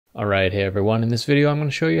Alright, hey everyone, in this video I'm going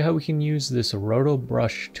to show you how we can use this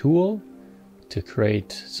Rotobrush tool to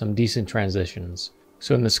create some decent transitions.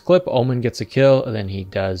 So in this clip, Omen gets a kill, and then he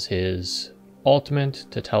does his ultimate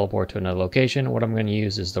to teleport to another location. What I'm going to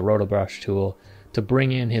use is the Rotobrush tool to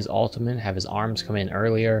bring in his ultimate, have his arms come in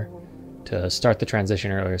earlier, to start the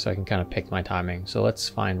transition earlier so I can kind of pick my timing. So let's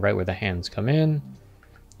find right where the hands come in.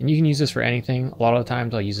 And you can use this for anything. A lot of the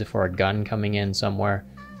times I'll use it for a gun coming in somewhere.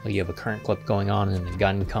 Like you have a current clip going on and the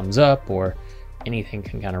gun comes up, or anything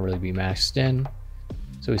can kind of really be maxed in.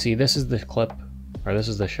 So we see this is the clip, or this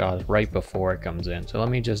is the shot right before it comes in. So let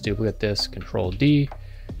me just duplicate this, Control D,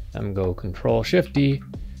 then go Control Shift D,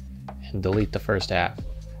 and delete the first half.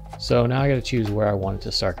 So now I gotta choose where I want it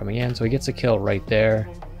to start coming in. So he gets a kill right there.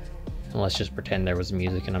 And let's just pretend there was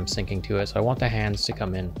music and I'm syncing to it. So I want the hands to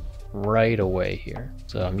come in right away here.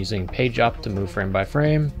 So I'm using page up to move frame by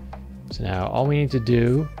frame. So now all we need to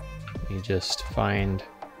do, you just find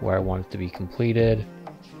where I want it to be completed.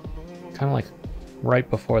 Kind of like right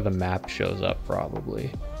before the map shows up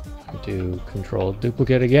probably. Do Control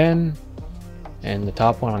Duplicate again. And the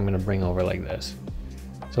top one I'm going to bring over like this.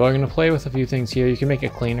 So I'm going to play with a few things here. You can make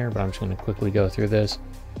it cleaner, but I'm just going to quickly go through this.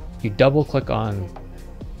 You double click on,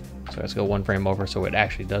 so let's go one frame over so it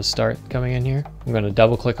actually does start coming in here. I'm going to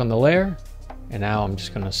double click on the layer. And now I'm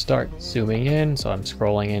just going to start zooming in. So I'm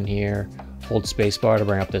scrolling in here, hold spacebar to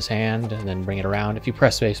bring up this hand and then bring it around. If you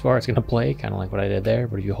press spacebar, it's going to play kind of like what I did there.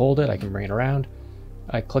 But if you hold it, I can bring it around.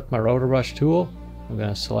 I click my Rotobrush tool. I'm going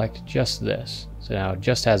to select just this. So now it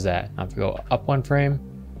just has that. Now if you go up one frame,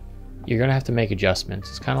 you're going to have to make adjustments.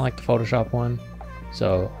 It's kind of like the Photoshop one.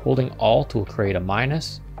 So holding Alt will create a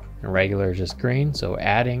minus, and regular is just green. So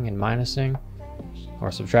adding and minusing,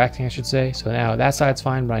 or subtracting I should say. So now that side's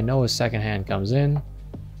fine, but I know his second hand comes in.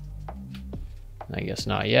 I guess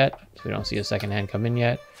not yet, so we don't see a second hand come in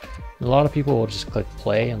yet. And a lot of people will just click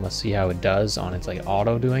play and let's see how it does on its like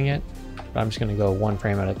auto doing it. But I'm just gonna go one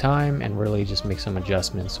frame at a time and really just make some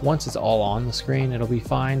adjustments. Once it's all on the screen, it'll be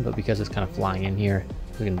fine, but because it's kind of flying in here,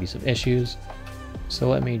 there's gonna be some issues. So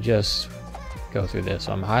let me just go through this.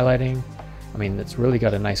 So I'm highlighting. I mean, it's really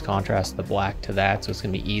got a nice contrast, the black to that, so it's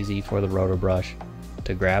gonna be easy for the Rotobrush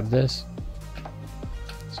to grab this.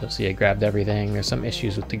 So see, I grabbed everything. There's some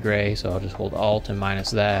issues with the gray, so I'll just hold Alt and minus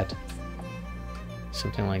that.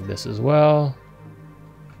 Something like this as well.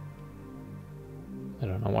 I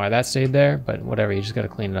don't know why that stayed there, but whatever, you just gotta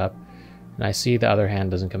clean it up. And I see the other hand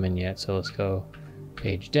doesn't come in yet, so let's go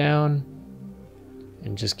page down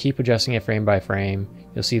and just keep adjusting it frame by frame.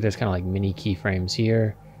 You'll see there's kind of like mini keyframes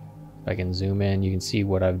here. If I can zoom in, you can see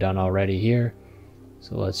what I've done already here.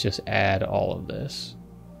 So let's just add all of this.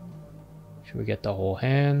 Should we get the whole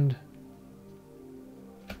hand?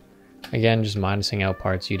 Again, just minusing out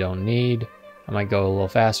parts you don't need. I might go a little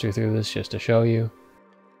faster through this just to show you.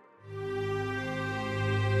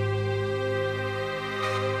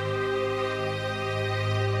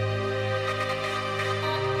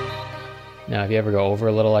 Now, if you ever go over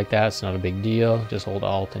a little like that, it's not a big deal. Just hold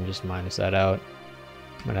Alt and just minus that out.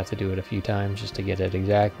 I'm gonna have to do it a few times just to get it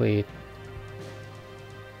exactly.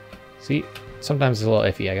 See, sometimes it's a little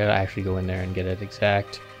iffy. I gotta actually go in there and get it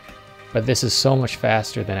exact. But this is so much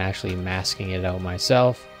faster than actually masking it out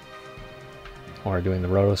myself. Or doing the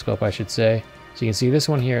rotoscope, I should say. So you can see this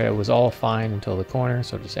one here, it was all fine until the corner,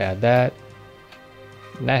 so just add that.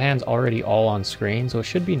 And that hand's already all on screen, so it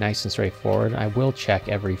should be nice and straightforward. I will check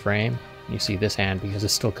every frame. You see this hand, because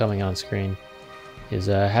it's still coming on screen, is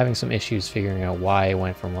having some issues figuring out why it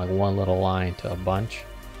went from like one little line to a bunch.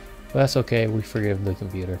 But that's okay, we forgive the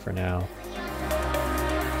computer for now.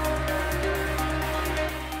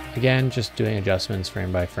 Again, just doing adjustments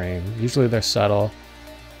frame by frame. Usually they're subtle,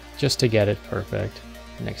 just to get it perfect.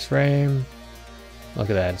 Next frame, look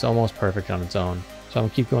at that, it's almost perfect on its own. So I'm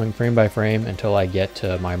gonna keep going frame by frame until I get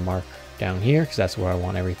to my mark down here, because that's where I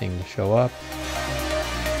want everything to show up.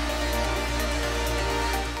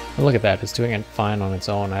 And look at that, it's doing it fine on its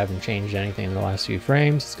own. I haven't changed anything in the last few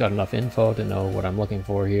frames. It's got enough info to know what I'm looking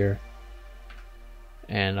for here.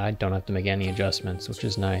 And I don't have to make any adjustments, which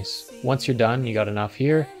is nice. Once you're done, you got enough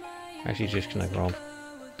here. Actually, just gonna go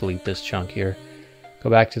delete this chunk here. Go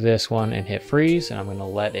back to this one and hit freeze, and I'm gonna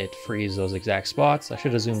let it freeze those exact spots. I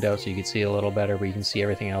should have zoomed out so you could see a little better, but you can see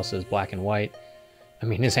everything else is black and white. I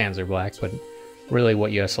mean, his hands are black, but really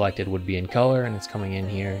what you have selected would be in color, and it's coming in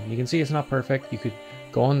here. You can see it's not perfect. You could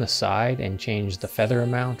go on the side and change the feather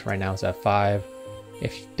amount. Right now it's at 5.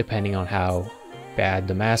 If depending on how bad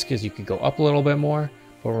the mask is, you could go up a little bit more.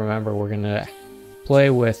 But remember, we're gonna play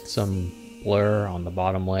with some blur on the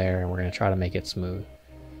bottom layer, and we're gonna try to make it smooth.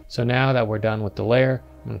 So now that we're done with the layer,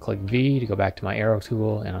 I'm gonna click V to go back to my arrow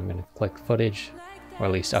tool, and I'm gonna click footage or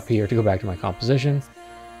at least up here to go back to my composition.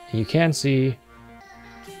 And you can see,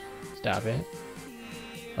 stop it.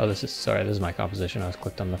 Oh, this is my composition. I was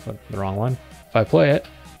clicked on the wrong one. If I play it,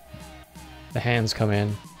 the hands come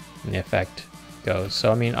in and the effect goes.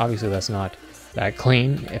 So I mean, obviously that's not that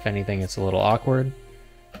clean. If anything, it's a little awkward.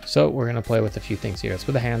 So we're gonna play with a few things here. Let's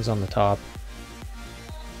put the hands on the top.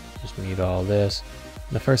 Just mute all this.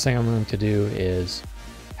 And the first thing I'm going to do is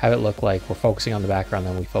have it look like we're focusing on the background,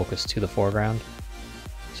 then we focus to the foreground.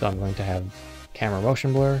 So I'm going to have camera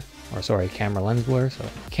motion blur, or sorry, camera lens blur. So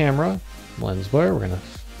camera lens blur, we're going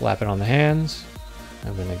to lap it on the hands.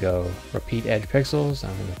 I'm going to go repeat edge pixels.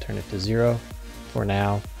 I'm going to turn it to 0 for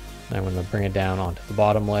now. And I'm going to bring it down onto the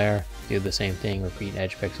bottom layer. Do the same thing, repeat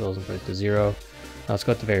edge pixels and put it to 0. Now let's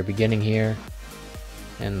go at the very beginning here.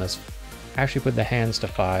 And let's actually put the hands to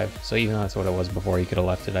 5. So even though that's what it was before, you could have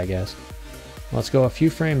left it, I guess. Let's go a few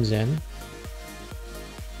frames in.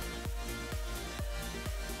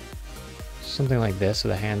 Something like this, so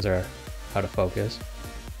the hands are out of focus.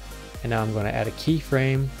 And now I'm going to add a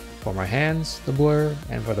keyframe for my hands, the blur,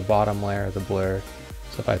 and for the bottom layer, the blur.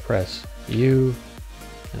 So if I press U,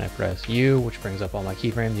 and I press U, which brings up all my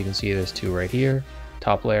keyframes, you can see there's 2 right here.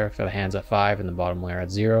 Top layer for the hands at 5 and the bottom layer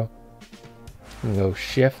at 0. I'm going to go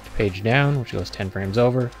shift page down, which goes 10 frames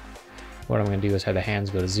over. What I'm going to do is have the hands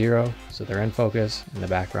go to 0, so they're in focus, and the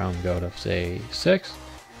background go to, say, 6.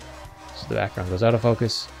 So the background goes out of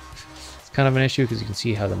focus. It's kind of an issue because you can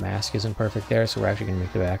see how the mask isn't perfect there, so we're actually going to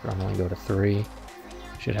make the background only go to 3.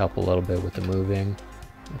 Should help a little bit with the moving.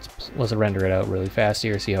 Let's render it out really fast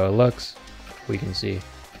here, see how it looks. We can see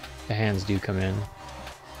the hands do come in.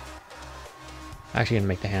 I'm actually going to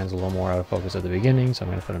make the hands a little more out of focus at the beginning, so I'm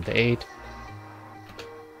going to put them to 8.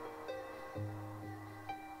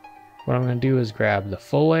 What I'm going to do is grab the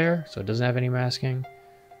full layer, so it doesn't have any masking,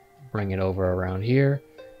 bring it over around here,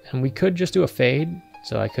 and we could just do a fade.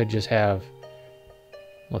 So I could just have,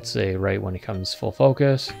 let's say, right when it comes full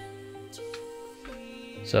focus,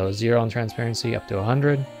 so 0 on transparency up to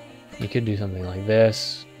 100. You could do something like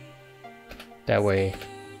this. That way,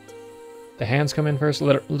 the hands come in first,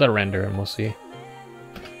 let it render, and we'll see.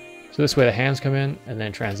 So this way the hands come in, and then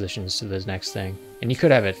it transitions to this next thing. And you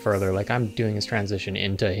could have it further, like I'm doing this transition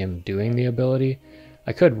into him doing the ability.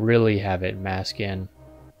 I could really have it mask in.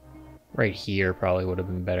 Right here probably would have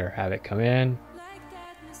been better. Have it come in,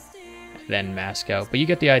 and then mask out. But you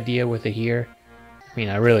get the idea with it here. I mean,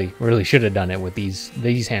 I really should have done it with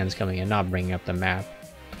these hands coming in, not bringing up the map.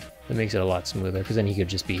 That makes it a lot smoother, because then he could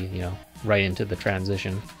just be, you know, right into the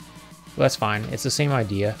transition. Well, that's fine. It's the same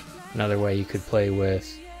idea. Another way you could play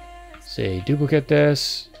with, say, duplicate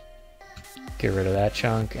this, get rid of that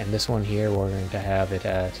chunk, and this one here we're going to have it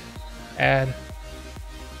at add,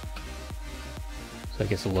 so it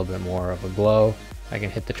gets a little bit more of a glow. I can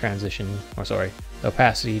hit the transition, or sorry, the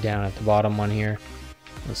opacity down at the bottom one here.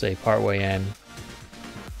 Let's say partway in,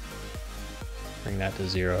 bring that to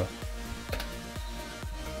 0.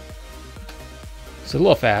 It's a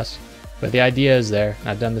little fast, but the idea is there.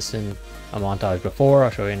 I've done this in a montage before.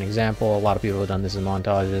 I'll show you an example. A lot of people have done this in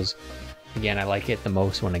montages. Again, I like it the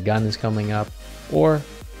most when a gun is coming up, or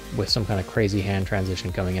with some kind of crazy hand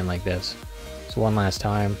transition coming in like this. So one last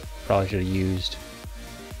time, probably should have used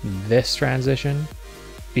this transition.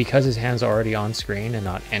 Because his hands are already on screen and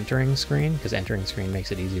not entering screen, because entering screen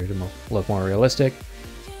makes it easier to look more realistic,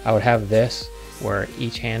 I would have this where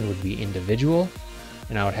each hand would be individual,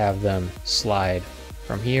 and I would have them slide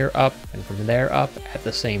from here up and from there up at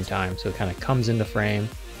the same time. So it kind of comes into frame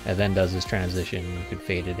and then does this transition. You could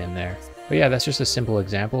fade it in there. But yeah, that's just a simple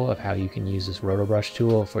example of how you can use this Rotobrush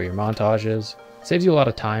tool for your montages. It saves you a lot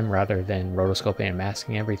of time rather than rotoscoping and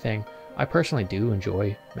masking everything. I personally do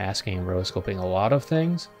enjoy masking and rotoscoping a lot of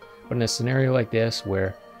things, but in a scenario like this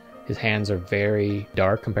where his hands are very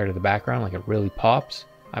dark compared to the background, like it really pops,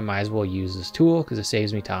 I might as well use this tool because it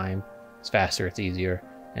saves me time. It's faster, it's easier,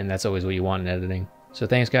 and that's always what you want in editing. So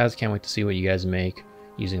thanks guys, can't wait to see what you guys make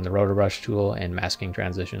using the Rotobrush tool and masking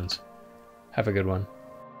transitions. Have a good one.